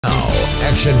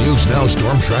Action News Now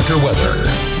Storm Tracker weather.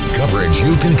 Coverage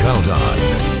you can count on.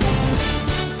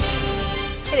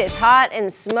 It is hot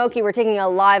and smoky. We're taking a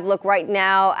live look right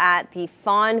now at the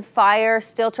Fawn Fire,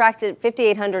 still tracked at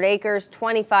 5,800 acres,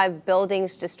 25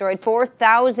 buildings destroyed,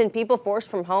 4,000 people forced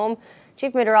from home.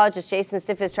 Chief Meteorologist Jason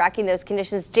Stiff is tracking those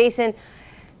conditions. Jason,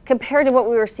 compared to what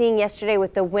we were seeing yesterday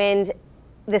with the wind,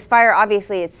 this fire,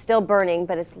 obviously, it's still burning,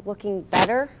 but it's looking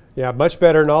better. Yeah, much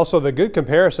better. And also the good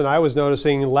comparison I was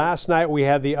noticing last night, we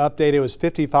had the update. It was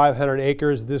 5,500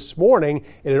 acres. This morning,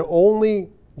 it had only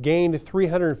gained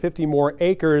 350 more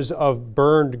acres of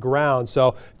burned ground.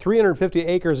 So 350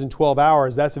 acres in 12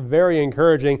 hours. That's very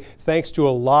encouraging, thanks to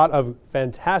a lot of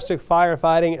fantastic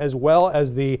firefighting, as well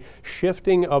as the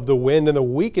shifting of the wind and the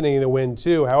weakening of the wind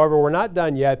too. However, we're not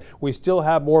done yet. We still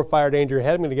have more fire danger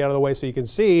ahead. I'm going to get out of the way so you can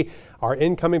see our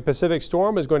incoming Pacific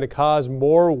storm is going to cause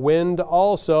more wind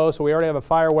also. So we already have a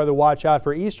fire weather watch out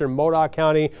for eastern Modoc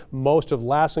County, most of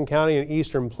Lassen County, and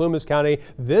eastern Plumas County.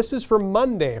 This is for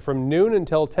Monday from noon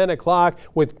until 10 o'clock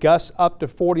with gusts up to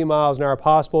 40 miles an hour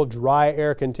possible. Dry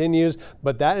air continues,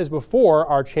 but that is before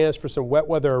our chance for some wet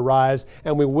weather arrives,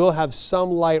 and we will have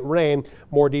some light rain.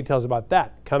 More details about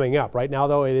that coming up. Right now,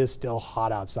 though, it is still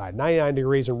hot outside. 99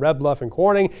 degrees in Red Bluff and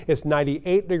Corning. It's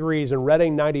 98 degrees in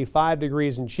Redding, 95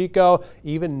 degrees in Chico,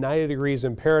 even 90 degrees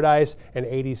in Paradise, and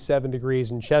 87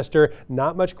 degrees in Chester.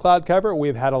 Not much cloud cover.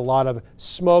 We've had a lot of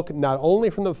smoke, not only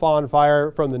from the Fawn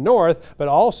Fire from the north, but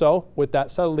also with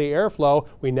that southerly airflow,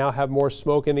 we now have more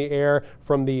smoke in the air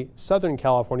from the Southern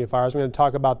California fires. We're going to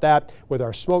talk about that with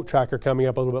our smoke tracker coming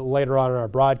up a little bit later on in our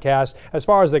broadcast. As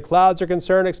far as the clouds are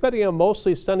concerned, expecting a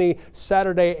mostly sunny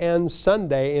Saturday and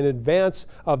Sunday in advance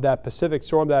of that Pacific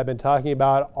storm that I've been talking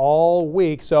about all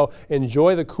week. So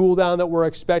enjoy the cool down that we're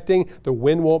expecting. The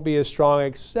wind won't be as strong,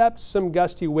 except some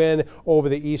gusty wind over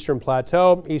the eastern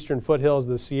plateau, eastern foothills,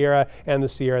 the Sierra, and the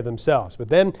Sierra themselves. But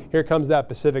then here comes that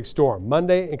Pacific storm.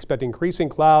 Monday, expect increasing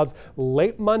clouds.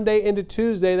 Late Monday into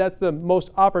Tuesday, that's the most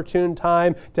opportune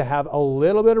time to have a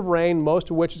little bit of rain,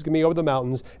 most of which is going to be over the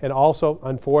mountains. And also,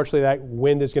 unfortunately, that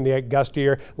wind is going to get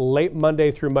gustier late Monday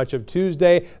through much of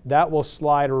Tuesday. That will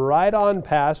slide right on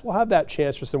past. We'll have that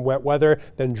chance for some wet weather,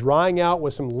 then drying out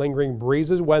with some lingering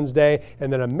breezes Wednesday,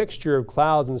 and then a mixture of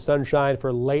clouds and sunshine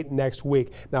for late next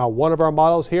week. Now, one of our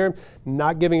models here,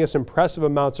 not giving us impressive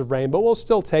amounts of rain, but we'll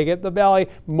still take it. The valley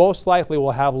most likely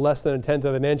will have less than 1/10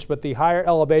 of an inch, but the higher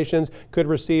elevations could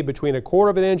receive between 1/4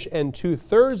 of an inch and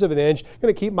 2/3 of an inch.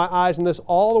 Going to keep my eyes on this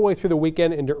all the way through the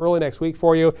weekend into early next week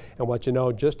for you, and let you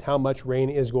know just how much rain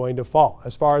is going to fall.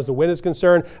 As far as the wind is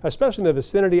concerned, especially in the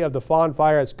vicinity of the Fawn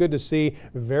Fire, it's good to see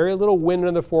very little wind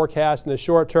in the forecast in the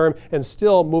short term, and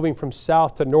still moving from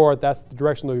south to north. That's the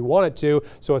direction that we want it to,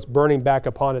 so it's burning back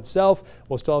upon itself.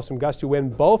 We'll still have some gusty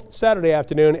wind both Saturday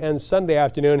afternoon and Sunday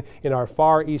afternoon in our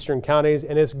far eastern counties,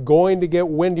 and it's going to get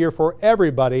windier for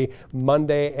everybody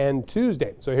Monday and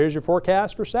Tuesday. So here's your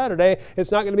forecast for Saturday.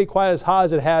 It's not going to be quite as hot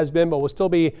as it has been, but we'll still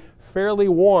be fairly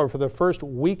warm for the first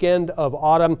weekend of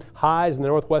autumn. Highs in the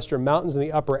northwestern mountains in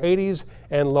the upper 80s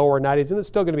and lower 90s, and it's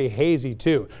still going to be hazy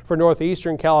too. For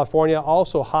northeastern California,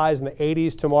 also highs in the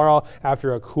 80s tomorrow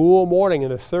after a cool morning in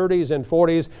the 30s and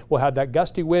 40s. We'll have that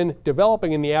gusty wind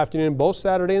developing in the afternoon both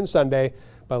Saturday and Sunday,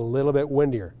 but a little bit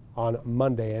windier on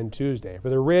Monday and Tuesday. For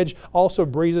the ridge, also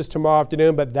breezes tomorrow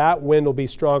afternoon, but that wind will be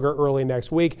stronger early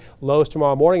next week. Lows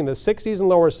tomorrow morning in the 60s and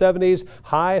lower 70s.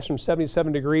 Highs from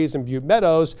 77 degrees in Butte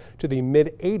Meadows to the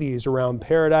mid 80s around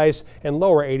Paradise, and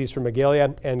lower 80s for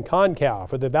Magalia and Concal.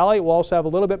 For the valley, we'll also have a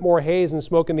little bit more haze and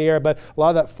smoke in the air, but a lot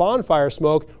of that Fawn Fire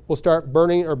smoke will start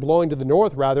burning or blowing to the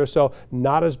north rather, so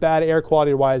not as bad air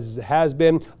quality wise as it has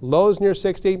been. Lows near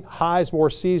 60, highs more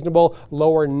seasonable,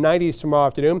 lower 90s tomorrow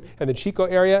afternoon. And the Chico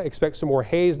area, expect some more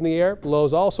haze in the air.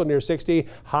 Lows also near 60.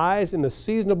 Highs in the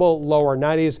seasonable lower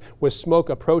 90s with smoke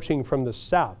approaching from the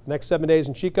south. Next 7 days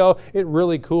in Chico, it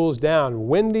really cools down.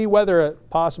 Windy weather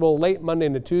possible late Monday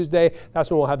into Tuesday.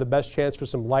 That's when we'll have the best chance for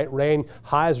some light rain.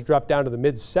 Highs drop down to the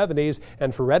mid 70s.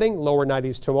 And for Redding, lower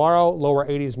 90s tomorrow, lower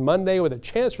 80s Monday with a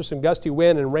chance for some gusty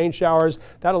wind and rain showers.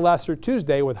 That'll last through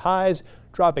Tuesday with highs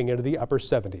dropping into the upper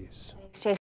 70s.